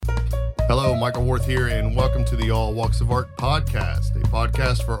Hello, Michael Worth here, and welcome to the All Walks of Art podcast, a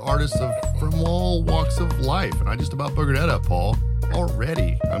podcast for artists from all walks of life. And I just about boogered that up, Paul.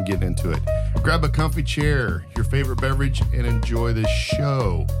 Already, I'm getting into it. Grab a comfy chair, your favorite beverage, and enjoy the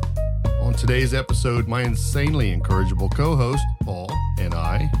show. On today's episode, my insanely incorrigible co-host, Paul, and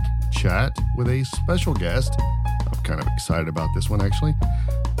I chat with a special guest. I'm kind of excited about this one, actually.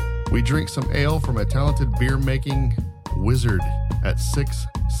 We drink some ale from a talented beer-making wizard at 6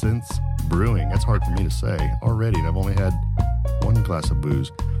 Sense Brewing. That's hard for me to say already, and I've only had one glass of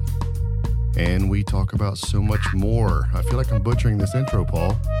booze. And we talk about so much more. I feel like I'm butchering this intro,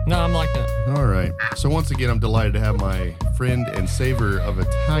 Paul. No, I'm like that. All right. So once again, I'm delighted to have my friend and saver of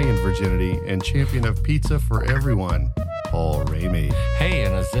Italian virginity and champion of pizza for everyone, Paul Ramey. Hey,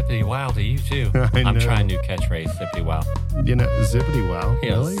 and a zippity wow to you too. I'm trying new catchphrase, zippity wow. You know, zippity wow.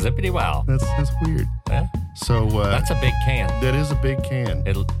 Yeah, really? Zippity wow. That's weird. Yeah. So that's a big can. That is a big can.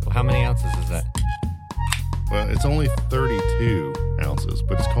 How many ounces is that? Well, it's only 32 ounces,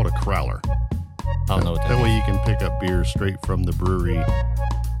 but it's called a crowler. I don't know what that way is. you can pick up beer straight from the brewery,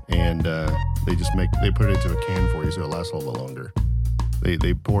 and they put it into a can for you so it lasts a little bit longer.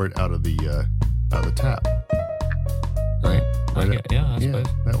 They pour it out of the tap. Right? I suppose.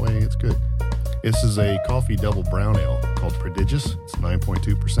 That way it's good. This is a coffee double brown ale called Prodigious. It's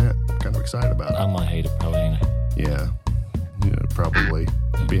 9.2%. I'm kind of excited about it. I might hate it probably, ain't I? Yeah, probably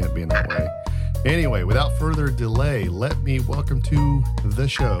being that way. Anyway, without further delay, let me welcome to the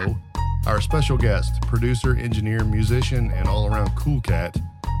show our special guest, producer, engineer, musician, and all-around cool cat,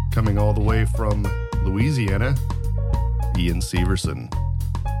 coming all the way from Louisiana, Ian Severson.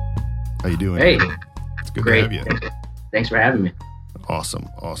 How you doing? Hey. It's good Great. to have you. Thanks for having me. Awesome.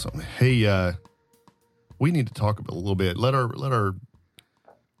 Hey, we need to talk a little bit. Let our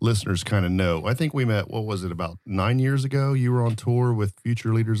listeners kind of know. I think we met, what was it, about 9 years ago? You were on tour with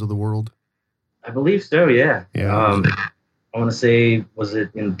Future Leaders of the World? I believe so, yeah. Yeah. I want to say, was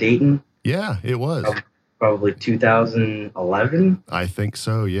it in Dayton? Yeah, it was. Probably 2011. I think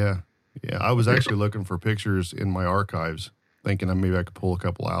so, yeah. Yeah, I was actually looking for pictures in my archives, thinking that maybe I could pull a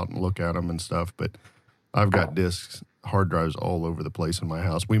couple out and look at them and stuff, but I've got discs, hard drives all over the place in my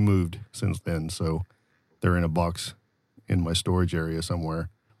house. We moved since then, so they're in a box in my storage area somewhere.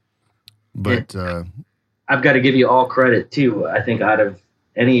 But I've got to give you all credit, too. I think out of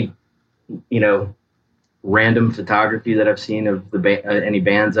any, random photography that I've seen of any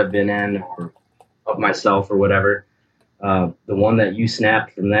bands I've been in or of myself or whatever, the one that you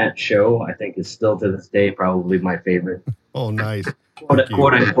snapped from that show, I think is still to this day probably my favorite. Oh, nice.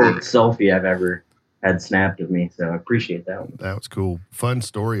 quote unquote selfie I've ever had snapped of me. So I appreciate that one. That was cool. Fun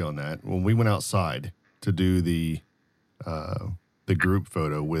story on that. When we went outside to do the group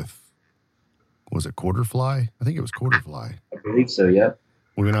photo with, was it Quarterfly? I think it was Quarterfly. I believe so, yep.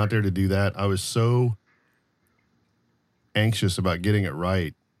 We went out there to do that. I was so anxious about getting it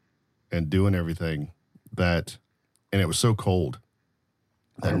right and doing everything and it was so cold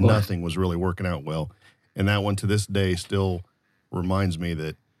that nothing was really working out well. And that one to this day still reminds me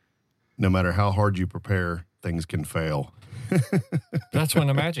that no matter how hard you prepare, things can fail. That's when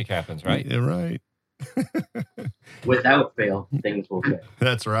the magic happens, right? Yeah, right. Without fail, things will fail.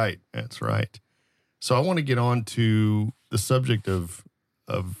 That's right. So I want to get on to the subject of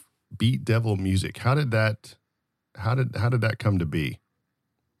Beat Devil music. How did that come to be?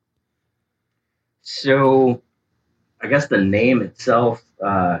 So I guess the name itself,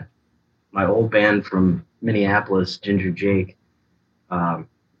 my old band from Minneapolis, Ginger Jake,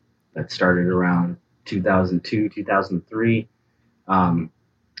 that started around 2002, 2003.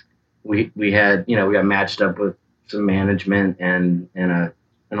 We had, we got matched up with some management and a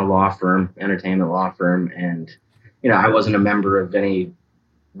law firm, entertainment law firm. And, I wasn't a member of any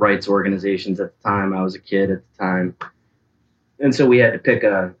rights organizations at the time. I was a kid at the time. And so we had to pick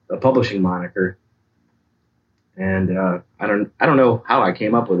a publishing moniker. And I don't know how I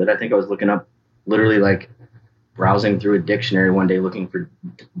came up with it. I think I was looking up, literally like browsing through a dictionary one day looking for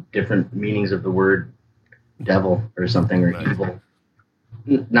different meanings of the word devil or something, or evil.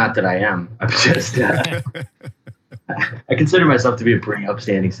 Not that I am. I'm just I consider myself to be a pretty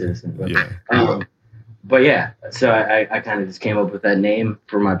upstanding citizen. But yeah. So I kind of just came up with that name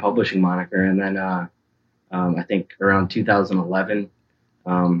for my publishing moniker, and then I think around 2011.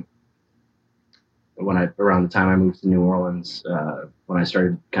 Around the time I moved to New Orleans, when I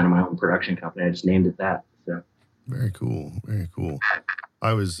started kind of my own production company, I just named it that. So very cool.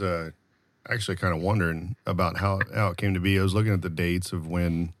 I was actually kind of wondering about how it came to be. I was looking at the dates of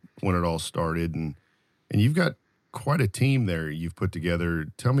when it all started, and you've got quite a team there you've put together.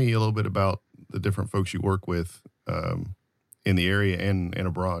 Tell me a little bit about the different folks you work with in the area and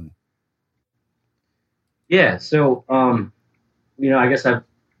abroad. Yeah. So, I guess I've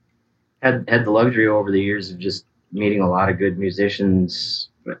had the luxury over the years of just meeting a lot of good musicians.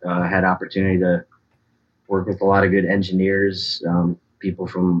 Had opportunity to work with a lot of good engineers, people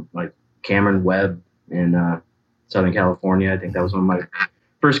from like Cameron Webb in Southern California. I think that was one of my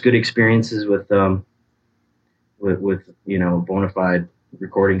first good experiences with a bona fide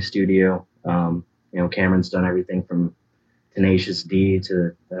recording studio. Cameron's done everything from Tenacious D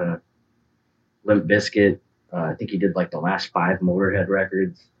to Limp Bizkit. I think he did like the last 5 Motorhead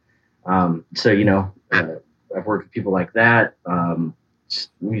records. I've worked with people like that,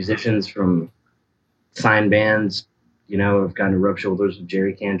 musicians from signed bands. I've gotten to rub shoulders with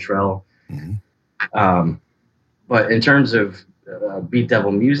Jerry Cantrell. Mm-hmm. But in terms of Beat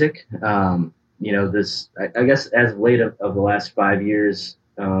Devil music, I guess as of late of the last 5 years,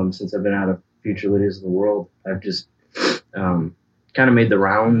 since I've been out of Future Leaders of the World, I've just kind of made the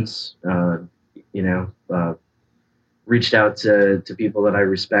rounds, reached out to people that I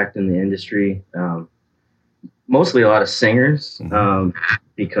respect in the industry, mostly a lot of singers,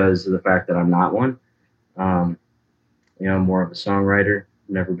 because of the fact that I'm not one. I'm more of a songwriter,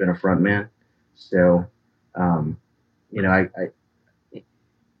 never been a frontman. So, we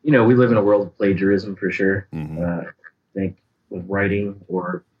live in a world of plagiarism for sure. Mm-hmm. I think with writing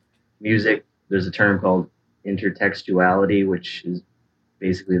or music, there's a term called intertextuality, which is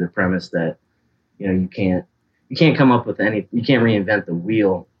basically the premise that, you can't come up with you can't reinvent the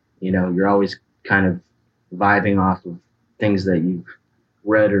wheel. You're always kind of vibing off of things that you've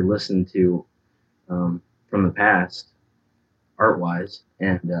read or listened to from the past, art-wise,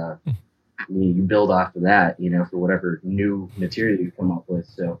 and you build off of that, for whatever new material you come up with.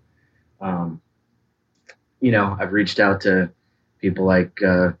 So, I've reached out to people like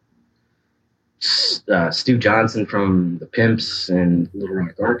Stu Johnson from the Pimps and Little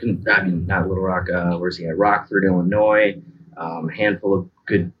Rock, not Little Rock. Where's he at? Rockford, Illinois. A handful of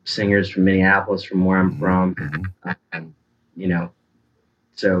good singers from Minneapolis, from where I'm from.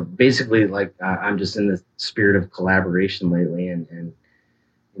 So basically, like, I'm just in the spirit of collaboration lately, and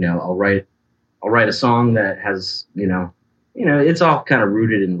I'll write a song that has it's all kind of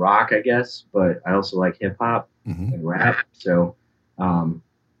rooted in rock, I guess, but I also like hip hop and rap. So,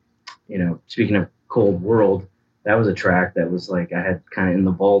 speaking of Cold World, that was a track that was like I had kind of in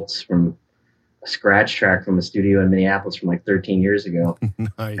the vaults from a scratch track from a studio in Minneapolis from like 13 years ago.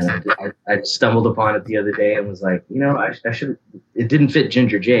 Nice. And I stumbled upon it the other day and was like, I should. It didn't fit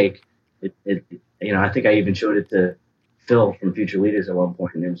Ginger Jake. I think I even showed it to Phil from Future Leaders at one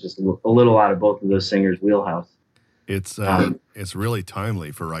point, and it was just a little out of both of those singers' wheelhouse. It's really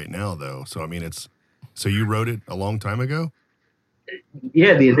timely for right now, though. So so you wrote it a long time ago?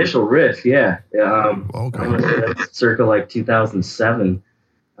 Yeah, the initial riff, yeah. Okay. Circa like 2007.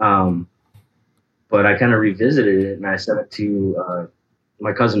 But I kind of revisited it and I sent it to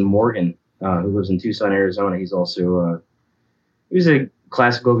my cousin Morgan, who lives in Tucson, Arizona. He's also he was a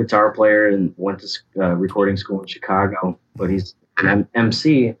classical guitar player and went to recording school in Chicago. But he's an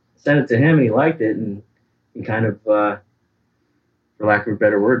MC. Sent it to him and he liked it, and he kind of, for lack of a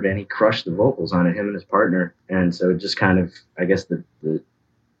better word, man, he crushed the vocals on it, him and his partner. And so it just kind of, I guess the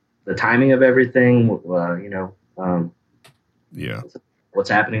timing of everything, yeah. What's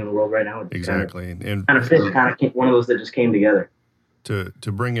happening in the world right now. Exactly. Kind of fit, one of those that just came together. To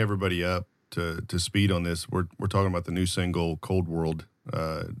bring everybody up to speed on this, we're talking about the new single Cold World,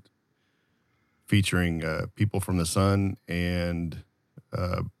 featuring people from the Sun and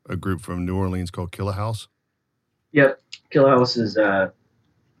a group from New Orleans called Killa House. Yep. Killa House is a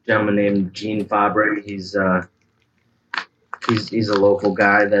gentleman named Gene Fabre. He's a local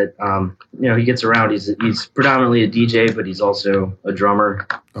guy that he gets around. He's predominantly a DJ, but he's also a drummer,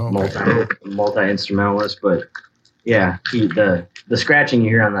 multi-instrumentalist. But yeah, the scratching you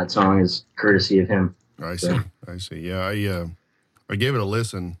hear on that song is courtesy of him. I see. Yeah, I gave it a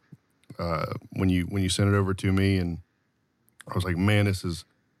listen when you sent it over to me, and I was like, man,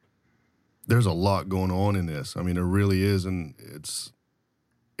 there's a lot going on in this. I mean, there really is, and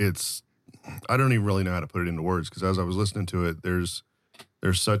it's I don't even really know how to put it into words, because as I was listening to it, there's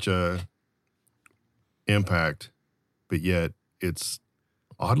such a impact, but yet it's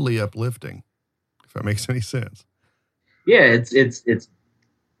oddly uplifting, if that makes any sense. Yeah, it's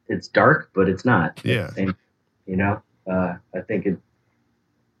dark, but it's not. Yeah. I think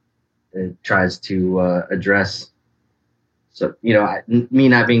it tries to address. So, me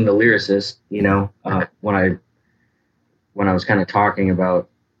not being the lyricist, when I was kind of talking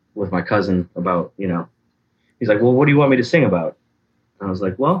with my cousin about, he's like, well, what do you want me to sing about? And I was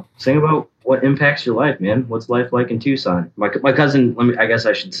like, well, sing about what impacts your life, man. What's life like in Tucson? My cousin, I guess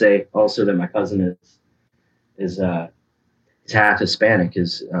I should say also that my cousin is he's half Hispanic.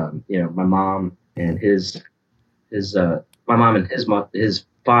 His my mom and his my mom and his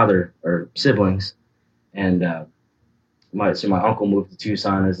father are siblings, and my uncle moved to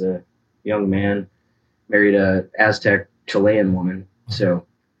Tucson as a young man, married a Aztec Chilean woman. So,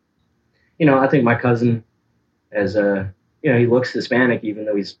 I think my cousin has he looks Hispanic even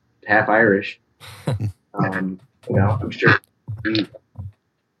though he's half Irish. I'm sure he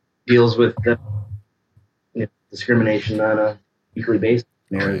deals with discrimination on a weekly basis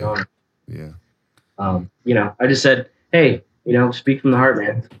in Arizona. Yeah. I just said, hey, speak from the heart,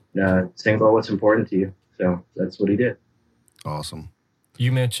 man. Sing about what's important to you. So that's what he did. Awesome.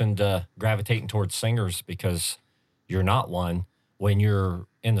 You mentioned gravitating towards singers because you're not one. When you're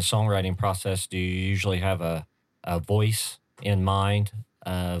in the songwriting process, do you usually have a voice in mind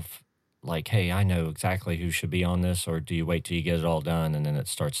of like, hey, I know exactly who should be on this, or do you wait till you get it all done and then it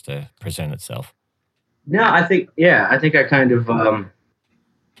starts to present itself? No, I think I kind of,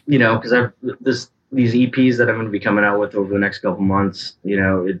 because these EPs that I'm going to be coming out with over the next couple months,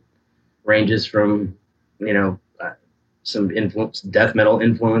 it ranges from, some death metal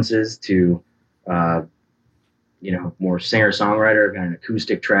influences to, more singer-songwriter, kind of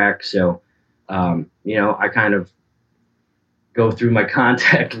acoustic track. So, I kind of go through my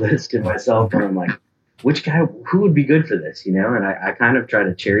contact list in my cell phone. I'm like, who would be good for this, And I kind of try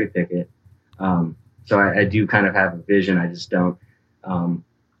to cherry pick it. So I do kind of have a vision. I just don't,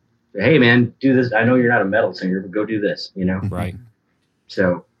 hey man, do this. I know you're not a metal singer, but go do this, Right.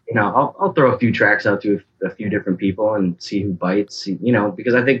 So, I'll throw a few tracks out to a few different people and see who bites,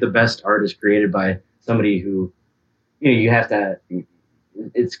 because I think the best art is created by somebody who, you have to, you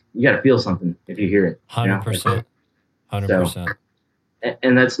got to feel something if you hear it. 100%. 100%. So,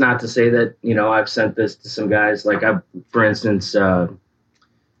 and that's not to say that, I've sent this to some guys. Like, for instance, friend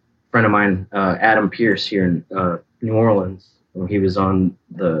of mine, Adam Pierce here in New Orleans, when he was on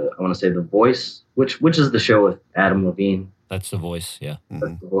I want to say The Voice, which is the show with Adam Levine. That's The Voice, yeah.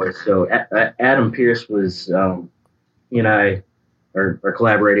 That's The Voice. So Adam Pierce was, he and I are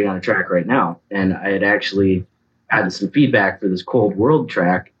collaborating on a track right now, and I had actually had some feedback for this Cold World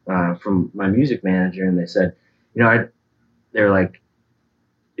track from my music manager, and they said, they're like,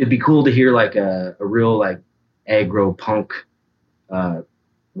 it'd be cool to hear like a real like aggro punk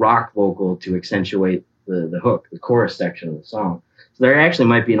rock vocal to accentuate the hook, the chorus section of the song. So there actually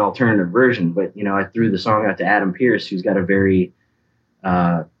might be an alternative version, but I threw the song out to Adam Pierce, who's got a very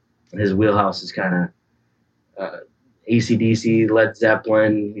his wheelhouse is kind of AC/DC, Led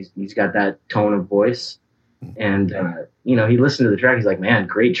Zeppelin. He's got that tone of voice, and he listened to the track. He's like, man,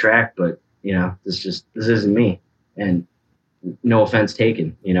 great track, but this isn't me. And no offense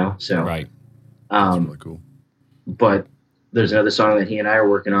taken, So right. That's really cool. But there's another song that he and I are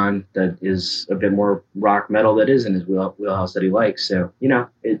working on that is a bit more rock metal that is in his wheelhouse that he likes. So,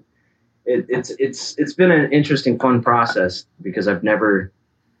 it's been an interesting, fun process because I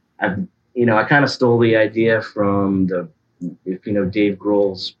kind of stole the idea from Dave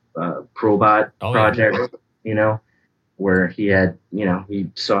Grohl's Probot project, where he had, he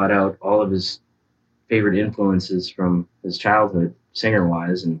sought out all of his favorite influences from his childhood singer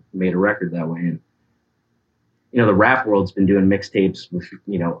wise and made a record that way. And, the rap world's been doing mixtapes with,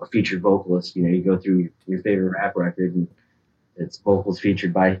 a featured vocalist. You go through your favorite rap record and it's vocals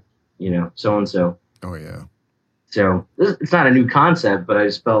featured by, so-and-so. Oh, yeah. So it's not a new concept, but I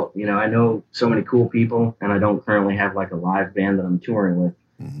just felt, I know so many cool people and I don't currently have like a live band that I'm touring with.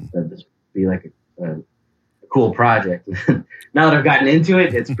 Mm-hmm. That this would be like a cool project. Now that I've gotten into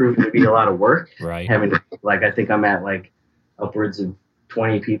it, it's proven to be a lot of work. Right. I think I'm at like upwards of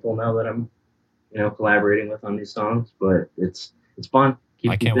 20 people now that I'm, collaborating with on these songs, but it's fun.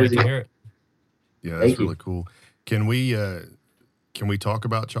 I can't wait to hear it. Yeah, that's really cool. Can we talk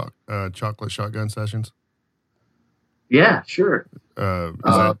about Chocolate Shotgun Sessions? Yeah, sure.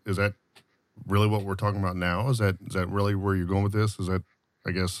 Is that really what we're talking about now? Is that really where you're going with this? Is that,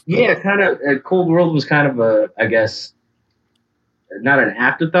 I guess? Yeah, kind of. Cold World was kind of I guess, not an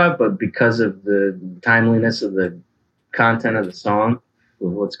afterthought, but because of the timeliness of the content of the song,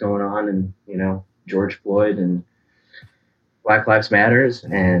 with what's going on, and George Floyd and Black Lives Matters,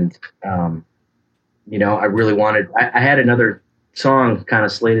 and I really wanted. I had another song kind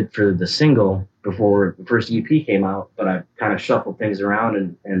of slated for the single before the first EP came out, but I kind of shuffled things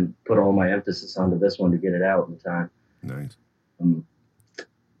around and put all my emphasis onto this one to get it out in time. Nice.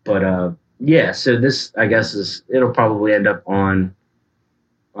 So this, I guess, it'll probably end up on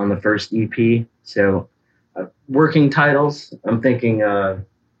the first EP. So working titles, I'm thinking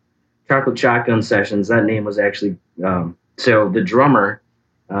Chocolate Shotgun Sessions. That name was actually, so the drummer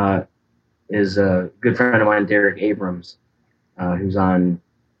is a good friend of mine, Derek Abrams, who's on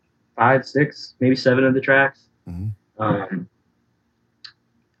 5, 6, maybe 7 of the tracks. Mm-hmm.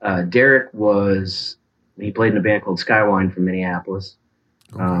 Derek he played in a band called Skywine from Minneapolis.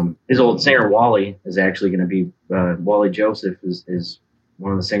 Okay. His old singer Wally is actually going to be Wally Joseph is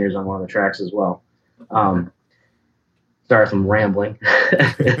one of the singers on one of the tracks as well. Sorry if I'm rambling.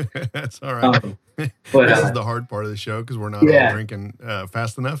 That's all right. But this is the hard part of the show because we're not all drinking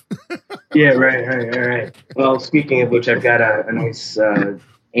fast enough. Yeah, right. Well, speaking of which, I've got a nice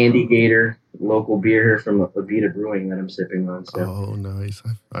Andy Gator local beer here from Abita Brewing that I'm sipping on. So. Oh, nice.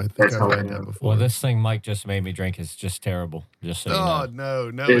 I think I've had that before. Well, this thing Mike just made me drink is just terrible. Just so you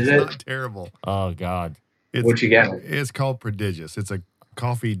know. No, it's not terrible. Oh, God. What you got? It's called Prodigious. It's a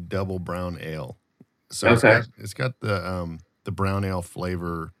coffee double brown ale. So okay. it's got the brown ale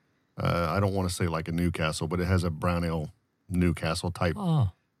flavor. I don't want to say like a Newcastle, but it has a brown ale Newcastle type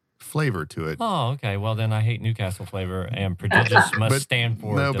flavor to it. Oh, okay. Well, then I hate Newcastle flavor, and Prodigious must stand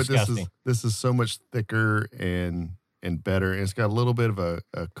for disgusting. But this is so much thicker and better, and it's got a little bit of a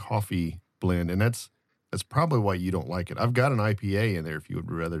coffee blend, and that's probably why you don't like it. I've got an IPA in there if you would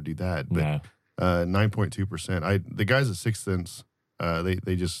rather do that, but 9.2%. The guys at Sixth Sense,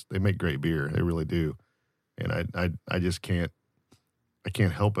 they make great beer. They really do, and I just can't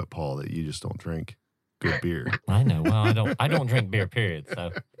help it, Paul, that you just don't drink good beer. I know. Well, I don't drink beer, period.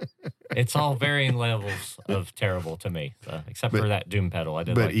 So it's all varying levels of terrible to me. So except for that Doom Pedal, I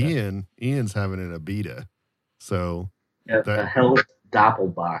did. But Ian's having an Abita, so a Hell's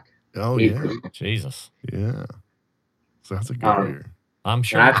Doppelbock. Oh yeah, Jesus. Yeah. So that's a good beer. I'm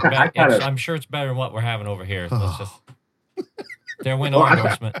sure. I'm sure it's better than what we're having over here. Let's just. There went our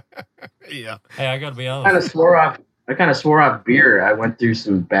endorsement. Yeah. Hey, I got to be honest. I kind of swore off beer. I went through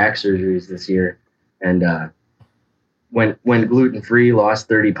some back surgeries this year, and when gluten free, lost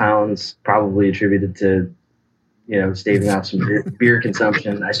 30 pounds, probably attributed to staving off some beer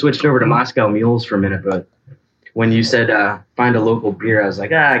consumption. I switched over to Moscow Mules for a minute, but when you said find a local beer, I was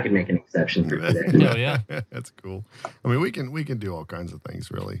like, I can make an exception for today. Oh yeah, that's cool. I mean, we can do all kinds of things,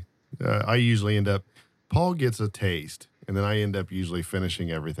 really. I usually end up. Paul gets a taste, and then I end up usually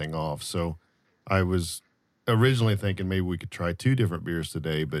finishing everything off. So I was originally thinking maybe we could try 2 different beers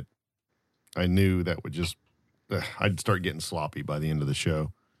today, but I knew that would just I'd start getting sloppy by the end of the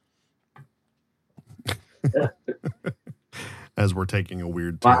show. As we're taking a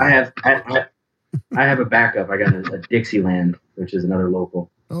weird turn. Well, I have a backup. I got a Dixieland, which is another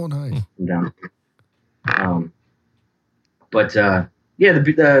local. Oh, nice. From down here. But I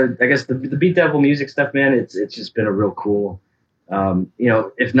guess the Beat Devil music stuff, man. It's just been a real cool.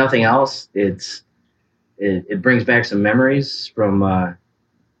 If nothing else, it brings back some memories from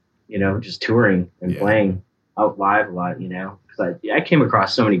just touring and playing out live a lot. Because I came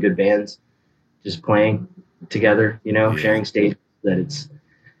across so many good bands just playing together. Sharing stage that it's.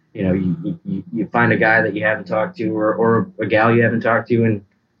 You find a guy that you haven't talked to or a gal you haven't talked to in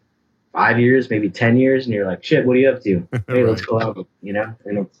 5 years, maybe 10 years, and you're like, shit, what are you up to? Hey, let's go out,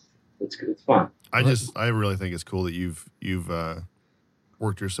 and it's fun. I really think it's cool that you've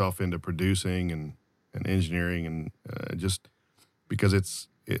worked yourself into producing and engineering and just because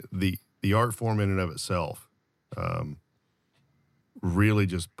the art form in and of itself really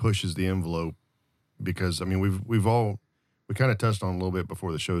just pushes the envelope because I mean we kind of touched on a little bit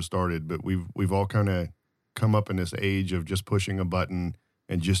before the show started, but we've all kind of come up in this age of just pushing a button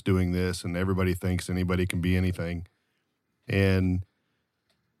and just doing this, and everybody thinks anybody can be anything. And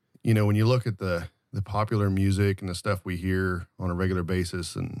when you look at the popular music and the stuff we hear on a regular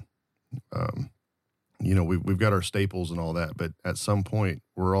basis, and we've got our staples and all that, but at some point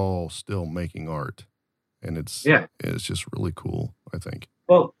we're all still making art, and it's just really cool, I think.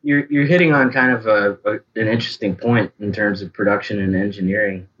 Well, you're hitting on kind of an interesting point in terms of production and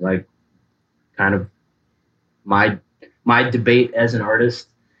engineering, like kind of my debate as an artist.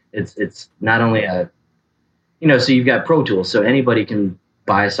 It's not only so you've got Pro Tools, so anybody can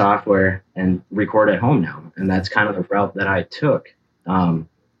buy software and record at home now, and that's kind of the route that I took,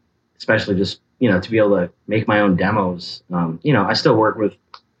 especially just to be able to make my own demos. I still work with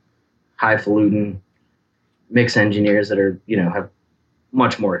highfalutin mix engineers that are have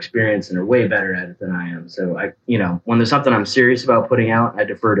much more experience and are way better at it than I am. So when there's something I'm serious about putting out, I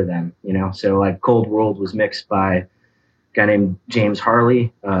defer to them, so like Cold World was mixed by a guy named James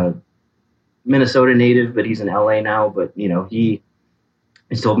Harley, Minnesota native, but he's in LA now. But, he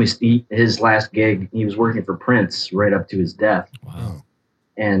told me his last gig, he was working for Prince right up to his death. Wow.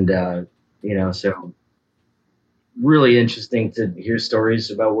 And, so really interesting to hear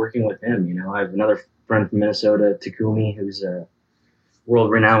stories about working with him. I have another friend from Minnesota, Takumi, who's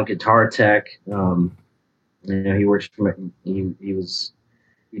world-renowned guitar tech. He works for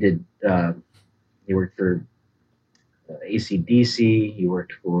he did he worked for AC/DC. He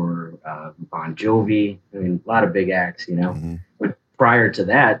worked for Bon Jovi. I mean, a lot of big acts, Mm-hmm. But prior to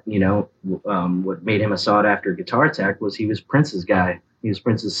that, what made him a sought-after guitar tech was he was Prince's guy. He was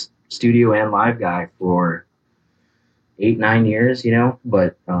Prince's studio and live guy for 8-9 years,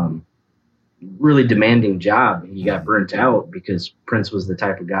 but really demanding job. He got burnt out because Prince was the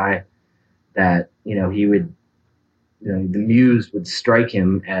type of guy that, he would, the muse would strike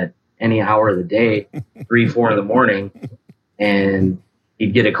him at any hour of the day, 3-4 in the morning, and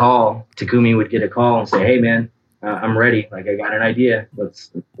he'd get a call. Takumi would get a call and say, "Hey man, I'm ready. Like, I got an idea. We're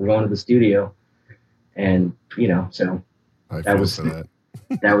going to the studio." And, so that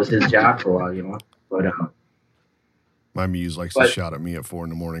was his job for a while, but, my muse likes to shout at me at 4 in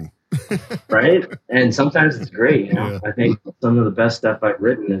the morning. Right. And sometimes it's great. Yeah. I think some of the best stuff I've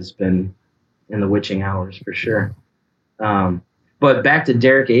written has been in the witching hours for sure. But back to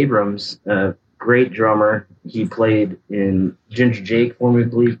Derek Abrams, great drummer. He played in Ginger Jake for me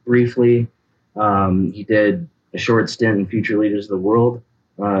briefly. He did a short stint in Future Leaders of the World,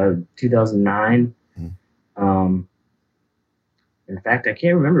 2009. In fact, I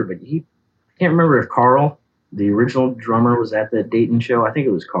can't remember, but I can't remember if Carl, the original drummer, was at the Dayton show. I think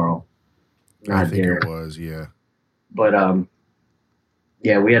it was Carl, not I think Derek. it was, yeah. But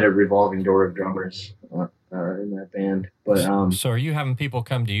we had a revolving door of drummers in that band. But so are you having people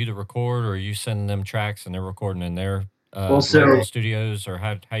come to you to record, or are you sending them tracks and they're recording in their so local studios, or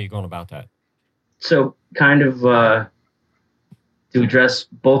how are you going about that? So kind of to address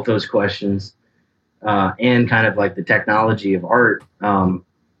both those questions and kind of like the technology of art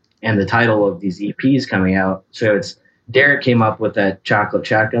and the title of these EPs coming out. So it's Derek came up with that Chocolate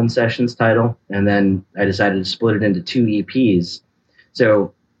Shotgun Sessions title, and then I decided to split it into 2 EPs.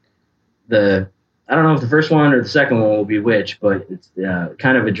 So I don't know if the first one or the second one will be which, but it's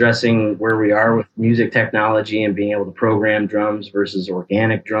kind of addressing where we are with music technology and being able to program drums versus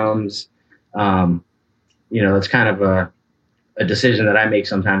organic drums. It's kind of a decision that I make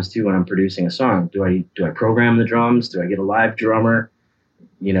sometimes too when I'm producing a song. Do I program the drums? Do I get a live drummer?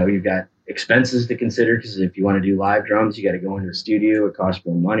 You've got expenses to consider, because if you want to do live drums, you got to go into the studio. It costs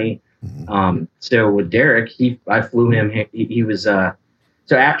more money. Mm-hmm. So with Derek, I flew him. He was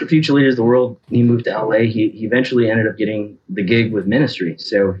so after Future Leaders of the World, he moved to LA. He eventually ended up getting the gig with Ministry.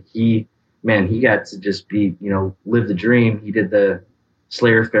 So he got to just be, live the dream. He did the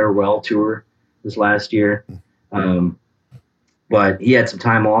Slayer farewell tour this last year. But he had some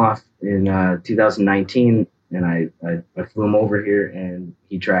time off in 2019, and I flew him over here, and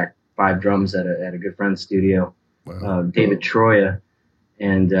he tracked 5 drums at a good friend's studio, Wow. David Troya.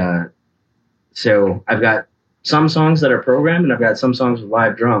 And so I've got some songs that are programmed, and I've got some songs with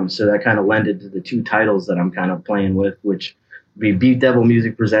live drums. So that kind of lended to the 2 titles that I'm kind of playing with, which would be Beat Devil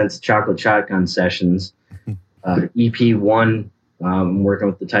Music presents Chocolate Shotgun Sessions. EP1, I'm working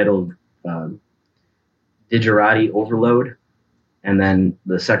with the title Digerati Overload. And then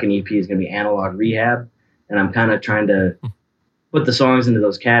the second EP is going to be Analog Rehab. And I'm kind of trying to put the songs into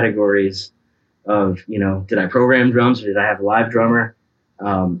those categories of, did I program drums or did I have a live drummer?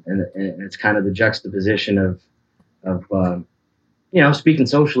 And it's kind of the juxtaposition of speaking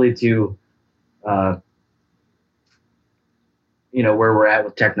socially to, where we're at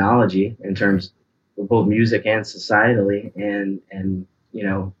with technology in terms of both music and societally, and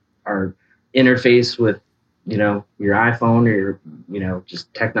our interface with, your iPhone or your,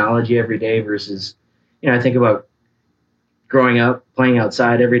 just technology every day versus, I think about growing up playing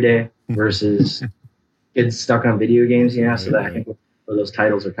outside every day versus kids stuck on video games, so that I think where those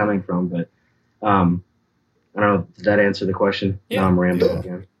titles are coming from. But I don't know, did that answer the question? Yeah. Now I'm rambling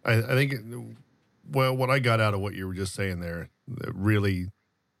again. I think, what I got out of what you were just saying there, that really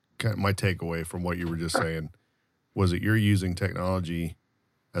kind of my takeaway from what you were just saying was that you're using technology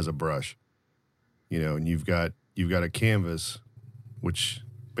as a brush, and you've got a canvas, which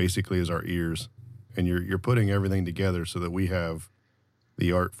basically is our ears, and you're putting everything together so that we have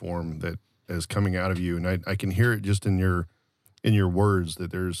the art form that is coming out of you. And I can hear it just in your words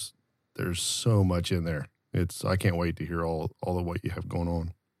that there's so much in there. I can't wait to hear all of what you have going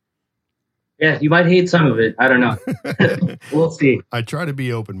on. Yeah, you might hate some of it. I don't know. We'll see. I try to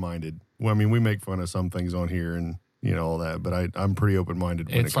be open-minded. Well, I mean, we make fun of some things on here and all that, but I'm pretty open-minded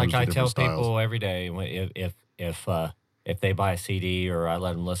when It's it comes like to I tell different styles. people every day, if they buy a CD or I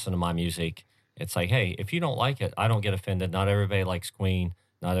let them listen to my music, it's like, hey, if you don't like it, I don't get offended. Not everybody likes Queen.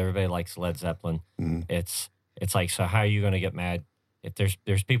 Not everybody likes Led Zeppelin. Mhm. It's like, so how are you going to get mad if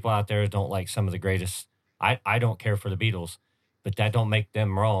there's people out there that don't like some of the greatest? I don't care for the Beatles, but that don't make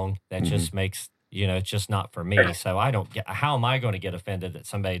them wrong. That just makes, it's just not for me. So I don't get, how am I going to get offended that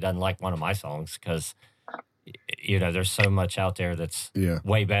somebody doesn't like one of my songs? Because, there's so much out there that's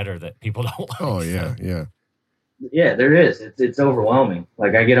way better that people don't like. Oh, yeah, yeah. Yeah, there is. It's overwhelming.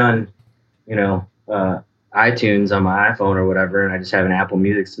 Like I get on, iTunes on my iPhone or whatever, and I just have an Apple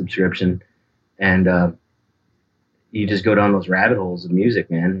Music subscription, and you just go down those rabbit holes of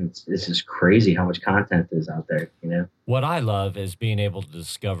music, man. It's just crazy how much content is out there, What I love is being able to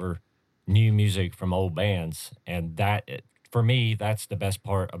discover new music from old bands, and for me, that's the best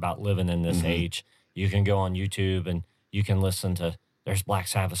part about living in this age. You can go on YouTube and you can listen to, there's Black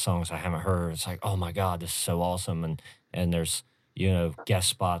Sabbath songs I haven't heard. It's like, oh my God, this is so awesome. And there's, guest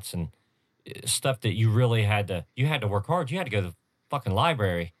spots and stuff that you really had to work hard. You had to go to the fucking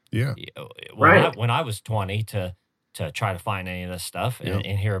library. Yeah. When I was 20 to try to find any of this stuff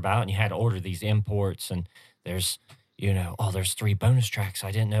and hear about, and you had to order these imports, and there's, there's 3 bonus tracks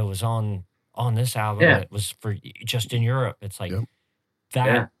I didn't know was on this album that was for just in Europe. It's like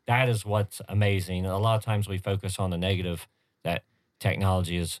that is what's amazing. A lot of times we focus on the negative that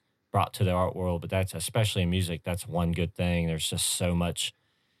technology has brought to the art world, but that's, especially in music, that's one good thing. There's just so much.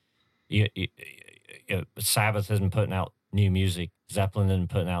 Sabbath isn't putting out new music. Zeppelin isn't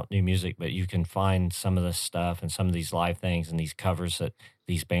putting out new music, but you can find some of this stuff and some of these live things and these covers that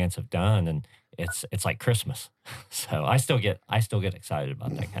these bands have done, and it's like Christmas. So I still get excited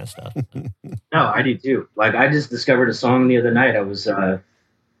about that kind of stuff. No, I do too. Like I just discovered a song the other night. I was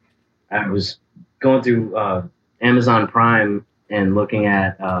going through Amazon Prime and looking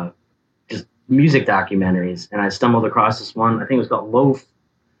at just music documentaries, and I stumbled across this one. I think it was called Loaf.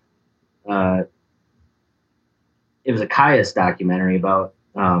 It was a Caius documentary about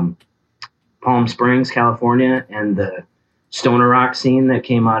Palm Springs, California, and the stoner rock scene that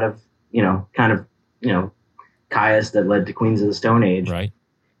came out of, Caius that led to Queens of the Stone Age. Right.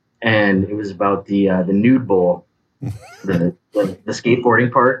 And it was about the Nude Bowl, the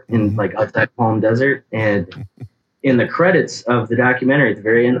skateboarding park in like outside Palm Desert. And in the credits of the documentary, at the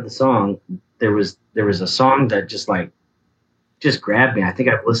very end of the song, there was a song that just grabbed me. I think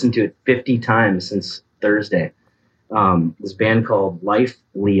I've listened to it 50 times since Thursday. This band called Life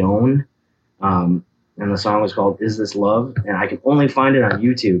Leone, and the song was called Is This Love? And I can only find it on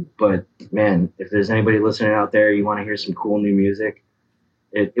YouTube, but man, if there's anybody listening out there, you want to hear some cool new music,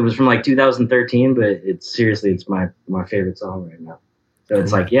 it was from like 2013, but it's my favorite song right now. So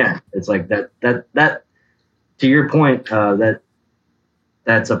it's like, it's like that to your point,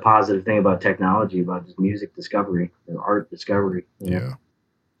 that's a positive thing about technology, about just music discovery and art discovery. Yeah,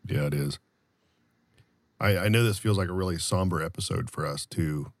 it is. I know this feels like a really somber episode for us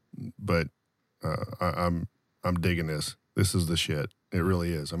too, but I'm digging this. This is the shit. It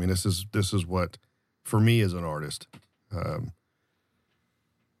really is. I mean, this is what, for me as an artist,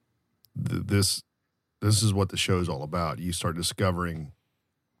 this is what the show's all about. You start discovering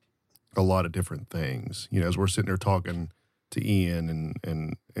a lot of different things. As we're sitting there talking to Ian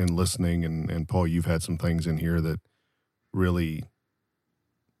and listening, and Paul, you've had some things in here that really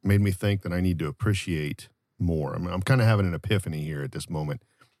made me think that I need to appreciate more. I mean, I'm kind of having an epiphany here at this moment.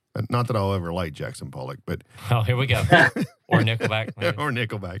 Not that I'll ever like Jackson Pollock, but here we go. Or Nickelback, maybe. Or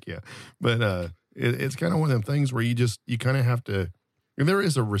Nickelback, yeah. But it's kind of one of them things where you kind of have to. And there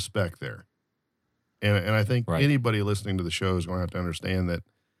is a respect there, and I think anybody listening to the show is going to have to understand that.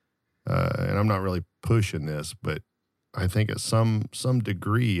 And I'm not really pushing this, but I think at some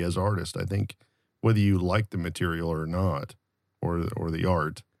degree as artists, I think whether you like the material or not, or the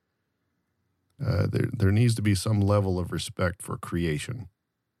art, there needs to be some level of respect for creation.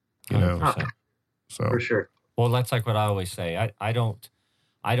 100%. So for sure. Well, that's like what I always say. I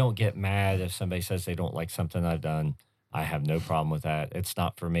don't get mad if somebody says they don't like something I've done. I have no problem with that. It's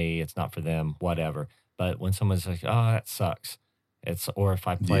not for me. It's not for them. Whatever. But when someone's like, "Oh, that sucks," or if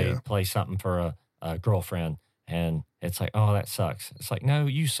I play something for a girlfriend and it's like, "Oh, that sucks." It's like, no,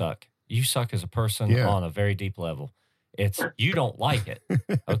 you suck. You suck as a person on a very deep level. It's you don't like it.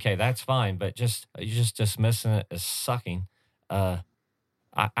 Okay, that's fine. But you're just dismissing it as sucking.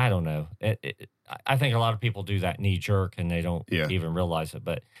 I don't know. I think a lot of people do that knee jerk and they don't even realize it.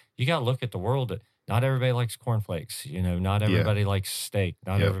 But you got to look at the world. That not everybody likes cornflakes. Not everybody likes steak.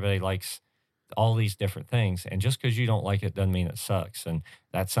 Not everybody likes all these different things. And just because you don't like it doesn't mean it sucks. And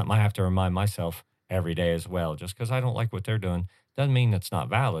that's something I have to remind myself every day as well. Just because I don't like what they're doing doesn't mean it's not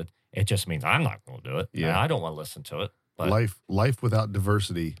valid. It just means I'm not going to do it. Yeah. And I don't want to listen to it. But life without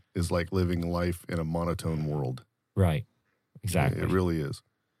diversity is like living life in a monotone world. Right. Exactly. It really is.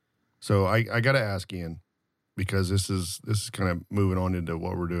 So I got to ask Ian, because this is kind of moving on into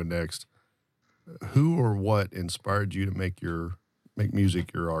what we're doing next. who or what inspired you to make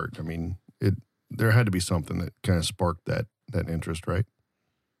music your art? I mean, there had to be something that kind of sparked that interest, right?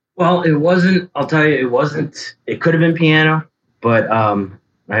 Well, it wasn't. I'll tell you, it wasn't. It could have been piano, but I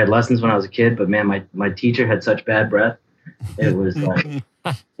had lessons when I was a kid. But man, my teacher had such bad breath. It was like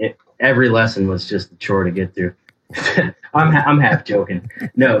every lesson was just a chore to get through. I'm half joking.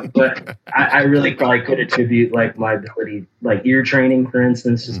 No, but I really probably could attribute like my ability, like ear training, for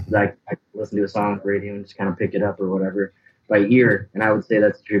instance, just like I listen to a song on the radio and just kind of pick it up or whatever by ear. And I would say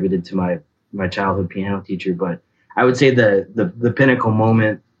that's attributed to my childhood piano teacher. But I would say the pinnacle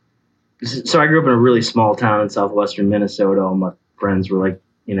moment. So I grew up in a really small town in southwestern Minnesota. All my friends were like,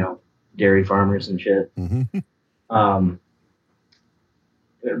 dairy farmers and shit. Mm-hmm.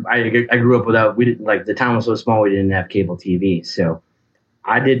 I grew up without, we didn't, like, the town was so small we didn't have cable TV. So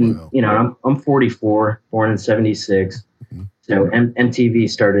I didn't, I'm 44, born in 76. Mm-hmm. So MTV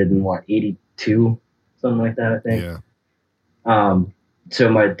started in 82, something like that, I think. Yeah. So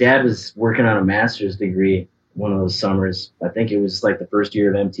my dad was working on a master's degree one of those summers. I think it was like the first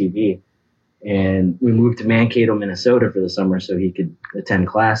year of MTV. And we moved to Mankato, Minnesota for the summer so he could attend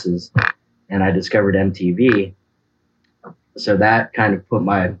classes. And I discovered MTV. So that kind of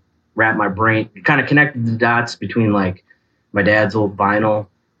wrapped my brain, kind of connected the dots between like my dad's old vinyl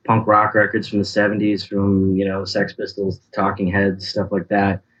punk rock records from the 70s, from, Sex Pistols to Talking Heads, stuff like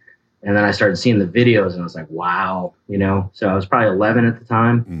that. And then I started seeing the videos and I was like, wow, So I was probably 11 at the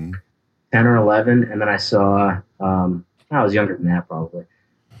time, Mm-hmm. 10 or 11. And then I saw, I was younger than that probably.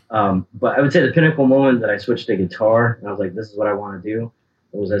 But I would say the pinnacle moment that I switched to guitar and I was like, this is what I want to do,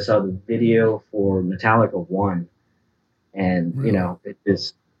 was I saw the video for Metallica 1. And,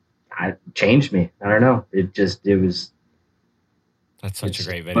 it changed me. I don't know. It was. That's such a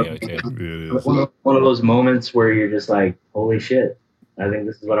great video, too. It is. One of those moments where you're just like, holy shit, I think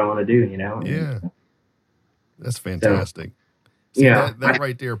this is what I want to do, Yeah. That's fantastic. So, See, yeah. that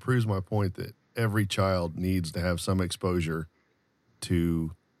right there proves my point that every child needs to have some exposure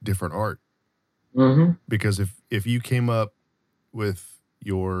to different art. Mm-hmm. Because if you came up with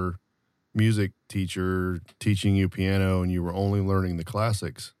your music teacher teaching you piano and you were only learning the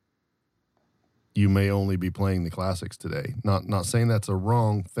classics, you may only be playing the classics today. Not saying that's a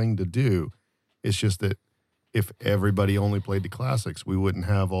wrong thing to do. It's just that if everybody only played the classics, we wouldn't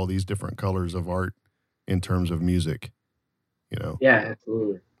have all these different colors of art in terms of music, Yeah,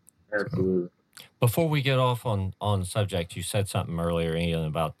 absolutely. Before we get off on the subject, you said something earlier, Ian,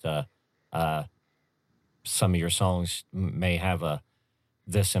 about some of your songs may have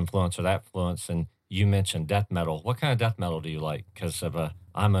this influence or that influence, and you mentioned death metal. What kind of death metal do you like? Because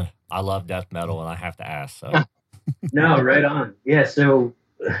I love death metal, and I have to ask. So. No, right on. Yeah, so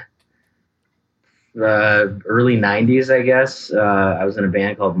early 90s, I guess, I was in a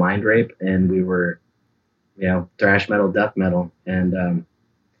band called Mind Rape, and we were, thrash metal, death metal. And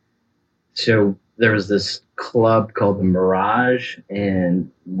so there was this club called the Mirage,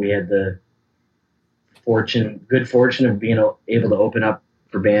 and we had the good fortune of being able to open up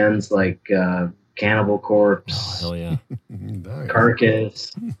for bands like Cannibal Corpse, Oh, hell yeah. Nice.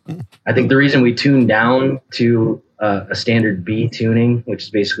 Carcass. I think the reason we tuned down to a standard B tuning, which is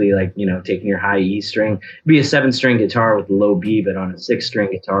basically like, taking your high E string, it'd be a 7-string guitar with a low B, but on a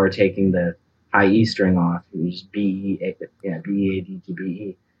 6-string guitar, taking the high E string off, it was B, E, B, A, D, G, B,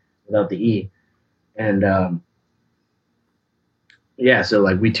 E, without the E. And, so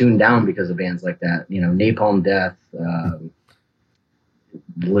like we tuned down because of bands like that, Napalm Death,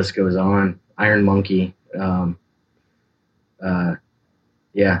 the list goes on, Iron Monkey, but I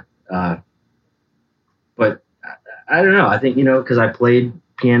don't know. I think, because I played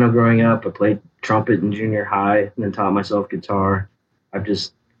piano growing up, I played trumpet in junior high, and then taught myself guitar. I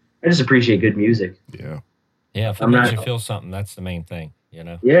just appreciate good music. Yeah. Yeah, if it makes you feel something, that's the main thing,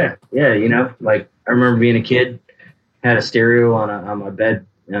 Yeah, like I remember being a kid, had a stereo on my bed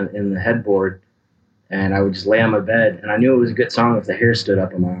in the headboard, and I would just lay on my bed, and I knew it was a good song if the hair stood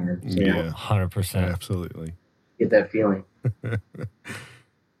up on my arm. Yeah. 100%. Absolutely. Get that feeling.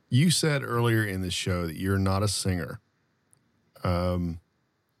 You said earlier in the show that you're not a singer.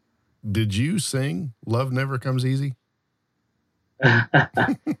 Did you sing Love Never Comes Easy?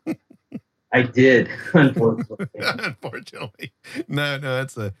 I did, unfortunately. Unfortunately. No,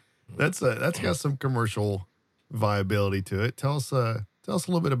 that's got some commercial viability to it. Tell us a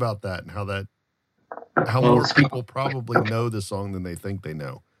little bit about that and how more people probably know the song than they think they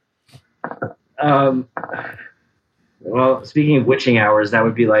know. Well, speaking of witching hours, that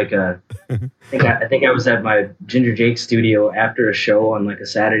would be like I think I was at my Ginger Jake studio after a show on like a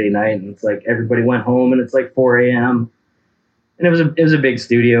Saturday night, and it's like everybody went home, and it's like 4 a.m. and it was a big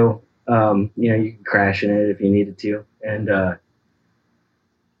studio. You could crash in it if you needed to. And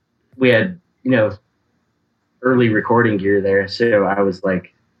we had, early recording gear there. So I was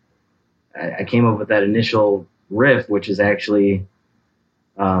like, I came up with that initial riff, which is actually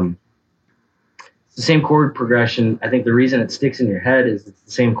it's the same chord progression. I think the reason it sticks in your head is it's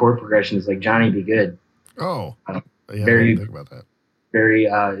the same chord progression as like Johnny Be Good. Oh, yeah, I very, didn't think about that. Very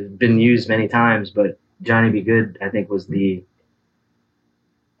been used many times, but Johnny Be Good, I think, was I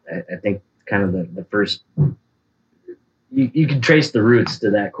think kind of the first. You can trace the roots to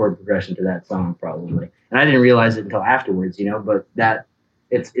that chord progression to that song probably, and I didn't realize it until afterwards, But that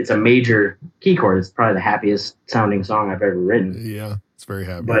it's a major key chord. It's probably the happiest sounding song I've ever written. Yeah, it's very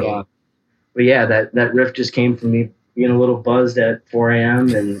happy. But yeah, that riff just came from me being a little buzzed at 4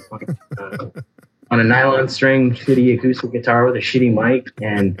 a.m. and on a nylon string shitty acoustic guitar with a shitty mic,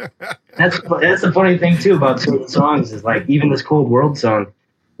 and that's the funny thing too about certain songs is like even this Cold World song,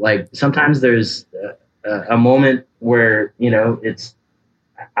 like sometimes there's a moment where it's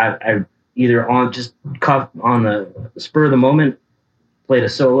I either on just caught on the spur of the moment played a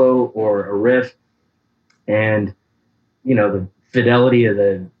solo or a riff, and the fidelity of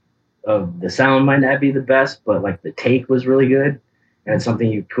the sound might not be the best, but like the take was really good, and it's something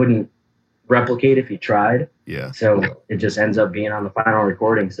you couldn't replicate if you tried. Yeah. So it just ends up being on the final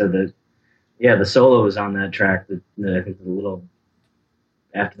recording. So the solo is on that track. I think the little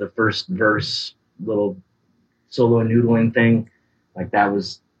after the first verse, little solo noodling thing, like that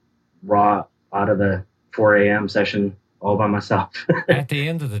was raw out of the 4 a.m. session all by myself. At the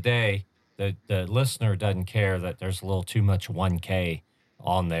end of the day, the listener doesn't care that there's a little too much 1K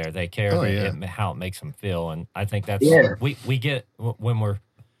on there. They care how it makes them feel, and I think that's we get when we're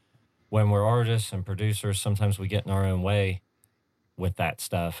artists and producers. Sometimes we get in our own way with that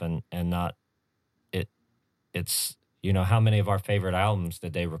stuff, and not it's. How many of our favorite albums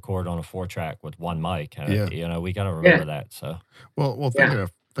did they record on a 4-track with one mic? We got to remember that. So, well,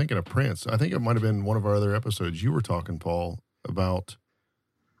 thinking of Prince, I think it might have been one of our other episodes. You were talking, Paul, about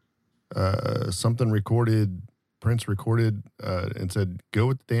something recorded. Prince recorded and said, "Go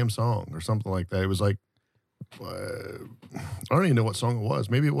with the damn song" or something like that. It was like I don't even know what song it was.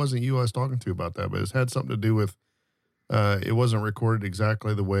 Maybe it wasn't you I was talking to about that, but it's had something to do with it wasn't recorded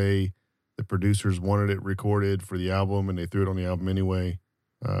exactly the way the producers wanted it recorded for the album, and they threw it on the album anyway.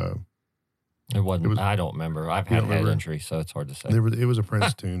 It wasn't. I don't remember. I've had head injury, so it's hard to say. It was a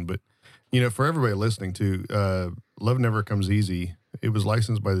Prince tune, but for everybody listening to "Love Never Comes Easy," it was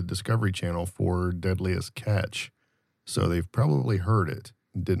licensed by the Discovery Channel for Deadliest Catch, so they've probably heard it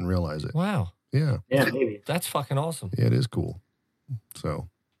and didn't realize it. Wow. Yeah. Yeah, maybe. That's fucking awesome. Yeah, it is cool. So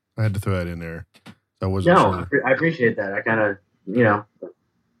I had to throw that in there. I wasn't sure. I appreciate that. I kind of,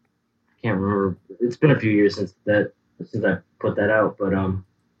 can't remember. It's been a few years since I put that out, but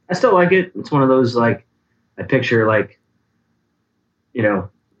I still like it. It's one of those like I picture like,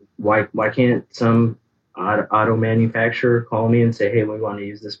 why can't some auto manufacturer call me and say, hey, we want to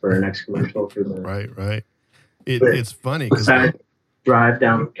use this for our next commercial for the right. It's funny because drive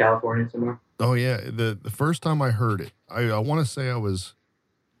down to California somewhere. Oh yeah, the first time I heard it, I want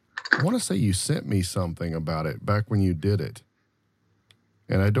to say you sent me something about it back when you did it.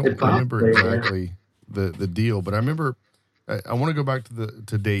 And I don't remember exactly the deal, but I remember I want to go back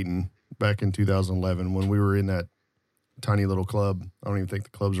to Dayton back in 2011 when we were in that tiny little club. I don't even think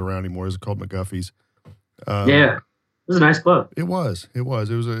the club's around anymore. It's called McGuffey's. Yeah, it was a nice club. It was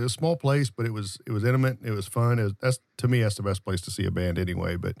a small place, but it was intimate. It was fun. To me, that's the best place to see a band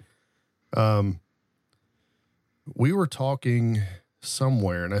anyway. But we were talking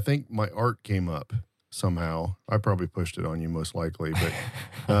somewhere, and I think my art came up somehow. I probably pushed it on you most likely,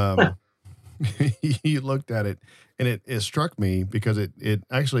 but you looked at it, and it struck me because it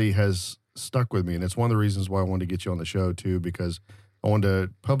actually has stuck with me, and it's one of the reasons why I wanted to get you on the show too, because I wanted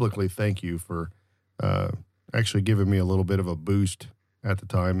to publicly thank you for actually giving me a little bit of a boost at the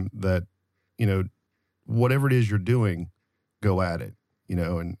time that, whatever it is you're doing, go at it,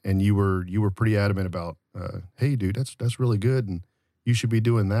 and you were pretty adamant about, hey dude, that's really good. And you should be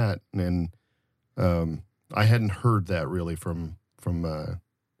doing that. And I hadn't heard that really from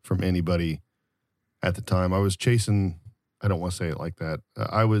anybody at the time. I was chasing, I don't want to say it like that.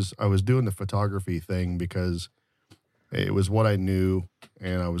 I was doing the photography thing because it was what I knew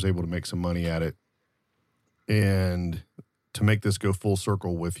and I was able to make some money at it. And to make this go full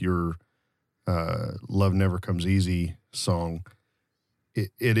circle with your Love Never Comes Easy song,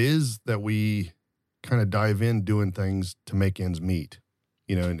 it is that we kind of dive in doing things to make ends meet,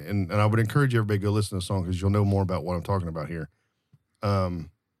 and I would encourage everybody to go listen to the song because you'll know more about what I'm talking about here.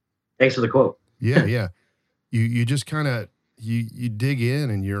 Thanks for the quote. Yeah. You just kind of, you dig in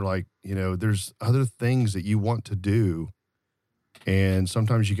and you're like, there's other things that you want to do, and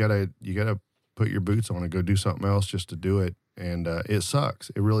sometimes you gotta put your boots on and go do something else just to do it, and it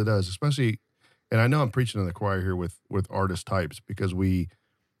sucks. It really does, especially. And I know I'm preaching to the choir here with artist types, because we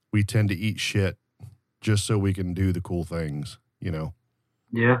tend to eat shit just so we can do the cool things,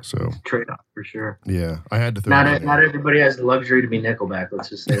 Yeah. So Trade off for sure. yeah, I had to throw Not everybody has the luxury to be Nickelback. Let's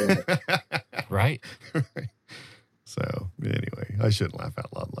just say that. Right. So anyway, I shouldn't laugh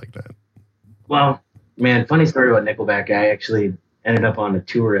out loud like that. Well, man, funny story about Nickelback. I actually ended up on a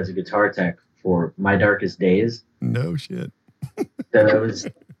tour as a guitar tech for My Darkest Days. No shit. So that was,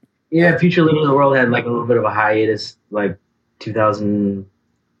 Future Leader of the World had like a little bit of a hiatus, like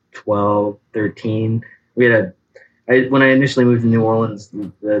 2012, 13. We had when I initially moved to New Orleans, we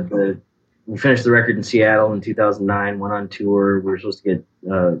finished the record in Seattle in 2009, went on tour. We were supposed to get,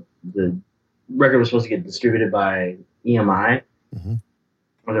 the record was supposed to get distributed by EMI,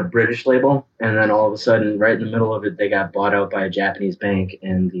 on a British label. And then all of a sudden, right in the middle of it, they got bought out by a Japanese bank,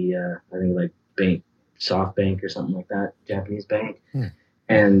 and I think like SoftBank or something like that, Japanese bank.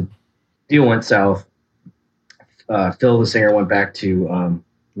 And deal went south. Phil, the singer, went back to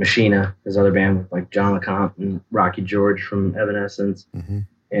Machina, his other band with like John LeCompte and Rocky George from Evanescence,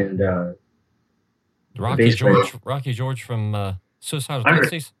 and Rocky George from Suicidal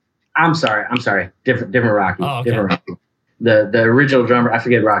Tendencies. I'm sorry, different Rocky, Oh, okay. different Rocky. The original drummer, I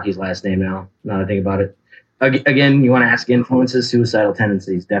forget Rocky's last name now. Now that I think about it. Again, you want to ask influences? Suicidal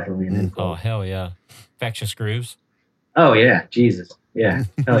Tendencies, definitely an influence. Oh hell yeah, Infectious Grooves. Oh yeah, Jesus, yeah,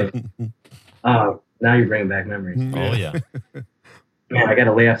 hell yeah. Now you're bringing back memories. Oh yeah. Man, I got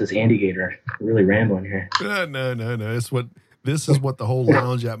to lay off this Andy Gator. I'm really rambling here. No. This is what the whole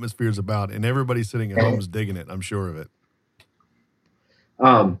lounge atmosphere is about, and everybody sitting at home is digging it. I'm sure of it.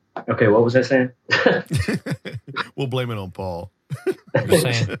 Okay, what was I saying? We'll blame it on Paul.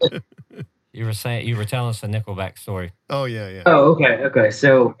 You were telling us a Nickelback story. Oh yeah. Oh, okay.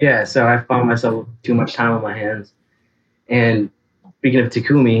 So I found myself with too much time on my hands. And speaking of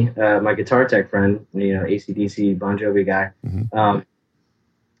Takumi, my guitar tech friend, AC/DC Bon Jovi guy,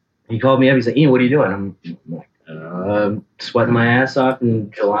 he called me up. He's like, "Ian, what are you doing?" I'm like, sweating my ass off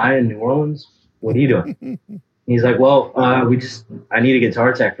in July in New Orleans. What are you doing? He's like, "Well, I need a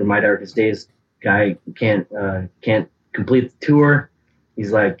guitar tech for My Darkest Days. Guy can't complete the tour."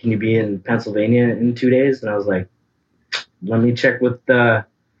 He's like, "Can you be in Pennsylvania in 2 days?" And I was like, "Let me check with the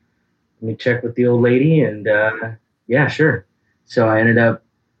old lady." And yeah, sure. So I ended up.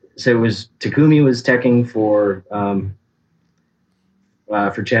 So it was Takumi was teching for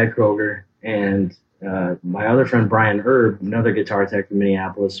Chad Kroger, and my other friend Brian Erb, another guitar tech from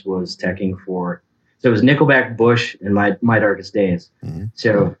Minneapolis, was teching for. So it was Nickelback, Bush, and My Darkest Days.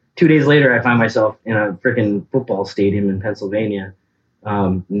 So 2 days later, I find myself in a freaking football stadium in Pennsylvania.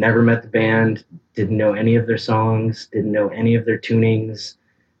 Never met the band, didn't know any of their songs, didn't know any of their tunings.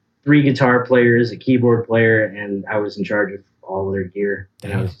 3 guitar players, a keyboard player, and I was in charge of all of their gear.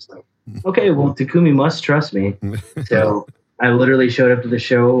 And I was just like, okay, well, Takumi must trust me. So I literally showed up to the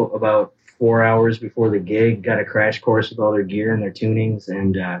show about 4 hours before the gig, got a crash course with all their gear and their tunings,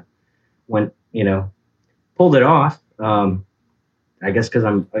 and went, pulled it off. I guess because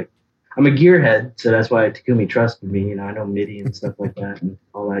I'm a gearhead, so that's why Takumi trusted me. I know MIDI and stuff like that and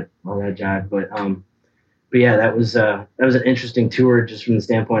all that jive. But yeah, that was an interesting tour just from the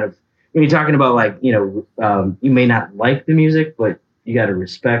standpoint of when you're talking about like you may not like the music, but you got to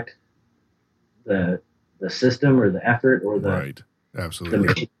respect the system or the effort or the right, absolutely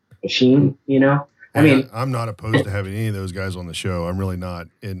the machine. I mean, I'm not opposed to having any of those guys on the show. I'm really not.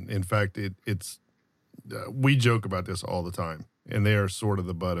 In fact, it's we joke about this all the time, and they are sort of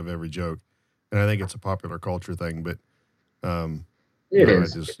the butt of every joke. And I think it's a popular culture thing, but it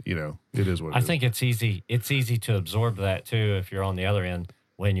is. It is what it I is. think it's easy. It's easy to absorb that too if you're on the other end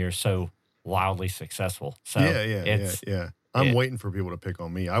when you're so wildly successful. So yeah. I'm waiting for people to pick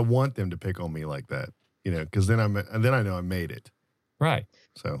on me. I want them to pick on me like that, because then I know I made it. Right.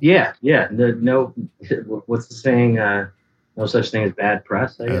 So yeah. What's the saying? No such thing as bad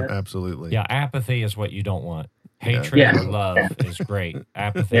press. I guess. Absolutely. Yeah, apathy is what you don't want. Hatred or love is great.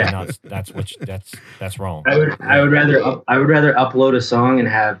 Apathy, that's wrong. I would rather upload a song and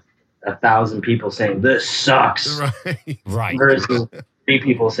have 1,000 people saying this sucks, Right. versus 3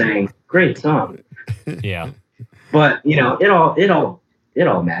 people saying great song. Yeah. But it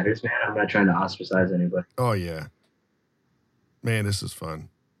all matters, man. I'm not trying to ostracize anybody. Oh yeah. Man, this is fun.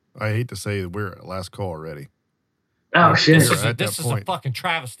 I hate to say that we're at last call already. Oh shit! This is a fucking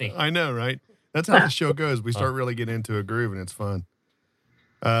travesty. I know, right? That's how the show goes. We start really getting into a groove, and it's fun.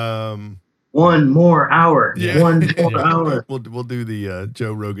 one more hour. Yeah. One more hour. We'll do the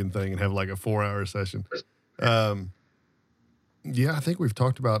Joe Rogan thing and have like a 4-hour session. Yeah, I think we've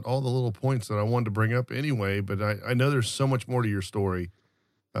talked about all the little points that I wanted to bring up anyway, but I know there's so much more to your story.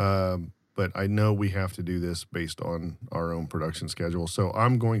 But I know we have to do this based on our own production schedule. So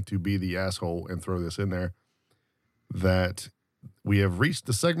I'm going to be the asshole and throw this in there that we have reached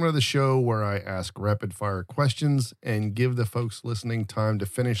the segment of the show where I ask rapid fire questions and give the folks listening time to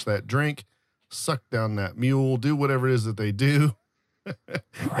finish that drink, suck down that mule, do whatever it is that they do.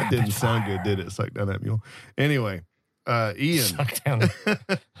 That didn't sound good, did it? Suck down that mule. Anyway, Ian. Suck down.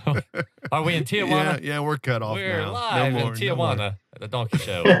 Are we in Tijuana? Yeah, we're cut off We're now. live in Tijuana at the Donkey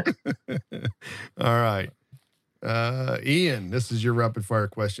Show. All right. Ian, this is your rapid fire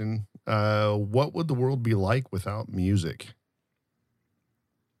question. What would the world be like without music?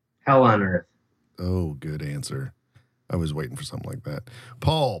 Hell on earth. Oh, good answer. I was waiting for something like that.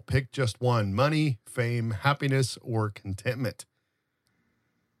 Paul, pick just one: money, fame, happiness, or contentment.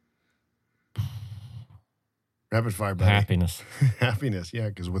 Rapid fire, buddy. Happiness. Happiness, yeah,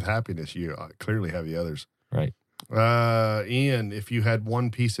 because with happiness, you clearly have the others. Right. Ian, if you had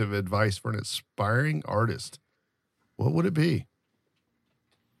one piece of advice for an aspiring artist, what would it be?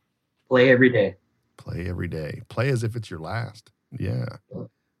 Play every day. Play every day. Play as if it's your last. Yeah.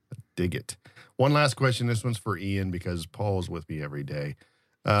 Dig it. One last question. This one's for Ian because Paul's with me every day.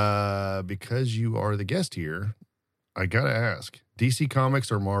 Because you are the guest here, I got to ask, DC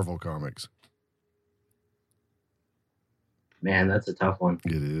Comics or Marvel Comics? Man, that's a tough one.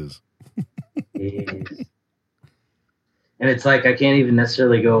 It is. Jeez. And it's like I can't even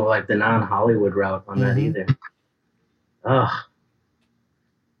necessarily go like the non-Hollywood route on that either.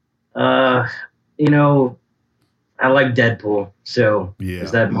 You know, I like Deadpool. So Yeah.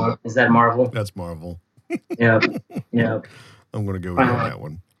 is that Marvel? That's Marvel. Yeah. I'm going to go with you on that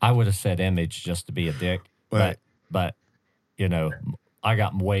one. I would have said Image just to be a dick. Right. But you know, I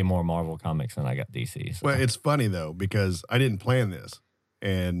got way more Marvel comics than I got DC. So. Well, it's funny, though, because I didn't plan this.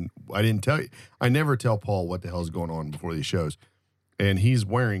 And I didn't tell you. I never tell Paul what the hell's going on before these shows. And he's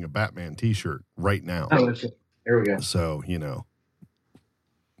wearing a Batman t-shirt right now. Oh, shit. Here we go. So, you know,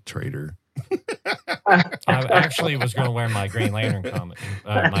 traitor. I actually was going to wear my Green Lantern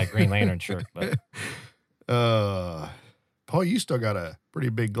my Green Lantern shirt, but Paul, you still got a pretty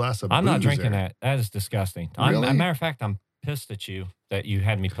big glass of I'm not booze drinking there. that. That is disgusting. Really? As a matter of fact, I'm pissed at you that you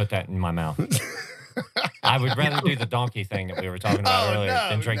had me put that in my mouth. I would rather do the donkey thing that we were talking about earlier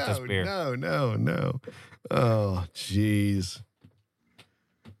than drink this beer. No. Oh, jeez.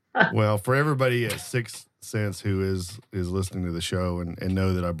 Well, for everybody at Sixth Sense who is listening to the show and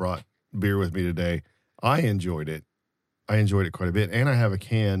know that I brought beer with me today, I enjoyed it. I enjoyed it quite a bit. And I have a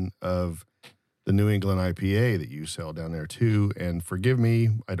can of the New England IPA that you sell down there too. And forgive me,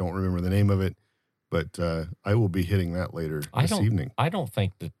 I don't remember the name of it, but I will be hitting that later this evening. I don't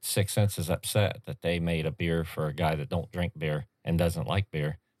think that Sixth Sense is upset that they made a beer for a guy that don't drink beer and doesn't like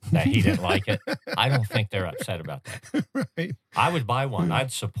beer, that he didn't like it. I don't think they're upset about that. Right. I would buy one.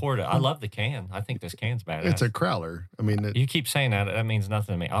 I'd support it. I love the can. I think this can's badass. It's a crowler. I mean, you keep saying that. That means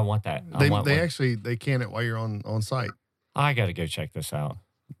nothing to me. I want that. I want they one. actually can it while you're on site. I got to go check this out.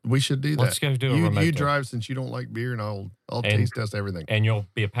 We should do that. Let's go do a remote You tour. drive since you don't like beer, and I'll taste test everything. And you'll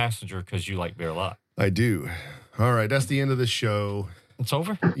be a passenger because you like beer a lot. I do. All right, that's the end of the show. It's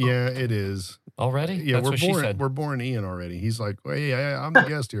over Yeah, it is. already. Yeah, That's what she said. we're boring Ian already. He's like, hey, I'm the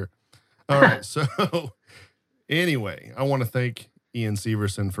guest here. All right, so anyway, I want to thank Ian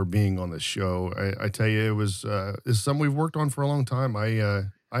Severson for being on the show. I tell you, it's something we've worked on for a long time. I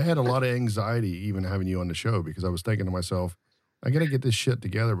had a lot of anxiety even having you on the show because I was thinking to myself, I got to get this shit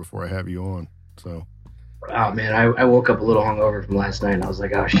together before I have you on. So, Oh man, I woke up a little hungover from last night and I was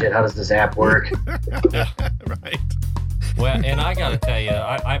like, oh shit, how does this app work? right. Well, and I got to tell you,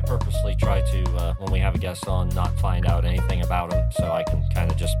 I purposely try to, when we have a guest on, not find out anything about them so I can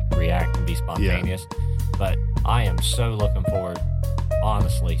kind of just react and be spontaneous. But I am so looking forward,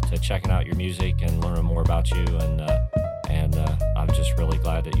 honestly, to checking out your music and learning more about you. And I'm just really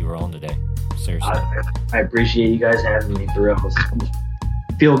glad that you were on today. Seriously. I appreciate you guys having me, for real. It was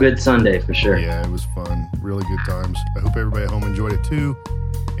a feel good Sunday for sure. Yeah, it was fun. Really good times. I hope everybody at home enjoyed it too.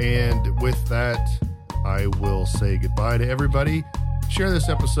 And with that, I will say goodbye to everybody. Share this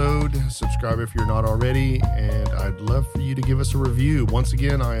episode, subscribe if you're not already, and I'd love for you to give us a review. Once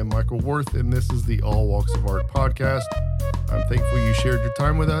again, I am Michael Worth, and this is the All Walks of Art podcast. I'm thankful you shared your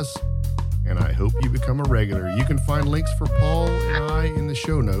time with us, and I hope you become a regular. You can find links for Paul and I in the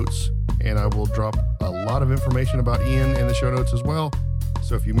show notes, and I will drop a lot of information about Ian in the show notes as well.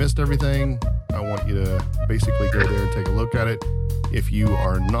 So if you missed everything, I want you to basically go there and take a look at it. If you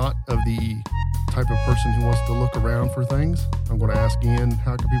are not of the type of person who wants to look around for things, I'm going to ask Ian,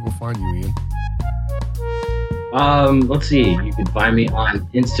 how can people find you, Ian? Let's see. You can find me on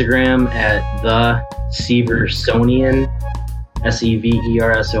Instagram at the Seversonian,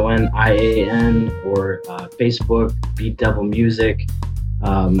 SEVERSONIAN, or Facebook, Beat Devil Music.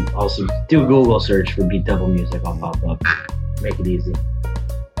 Also, do a Google search for Beat Devil Music. I'll pop up. Make it easy.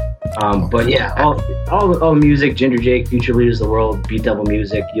 But yeah, all music, Ginger Jake, Future Leaders of the World, Beat Devil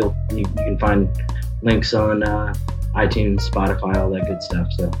Music. You can find links on iTunes, Spotify, all that good stuff.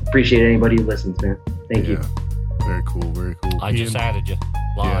 So appreciate anybody who listens, man. Thank you. Very cool. Very cool. I just added you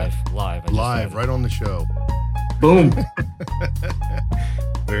live. Live, right on the show. Boom.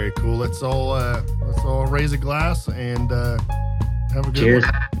 Very cool. Let's all raise a glass and have a good Cheers.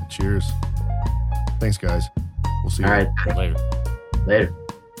 one. Cheers. Thanks, guys. We'll see you. All right. Later. Later.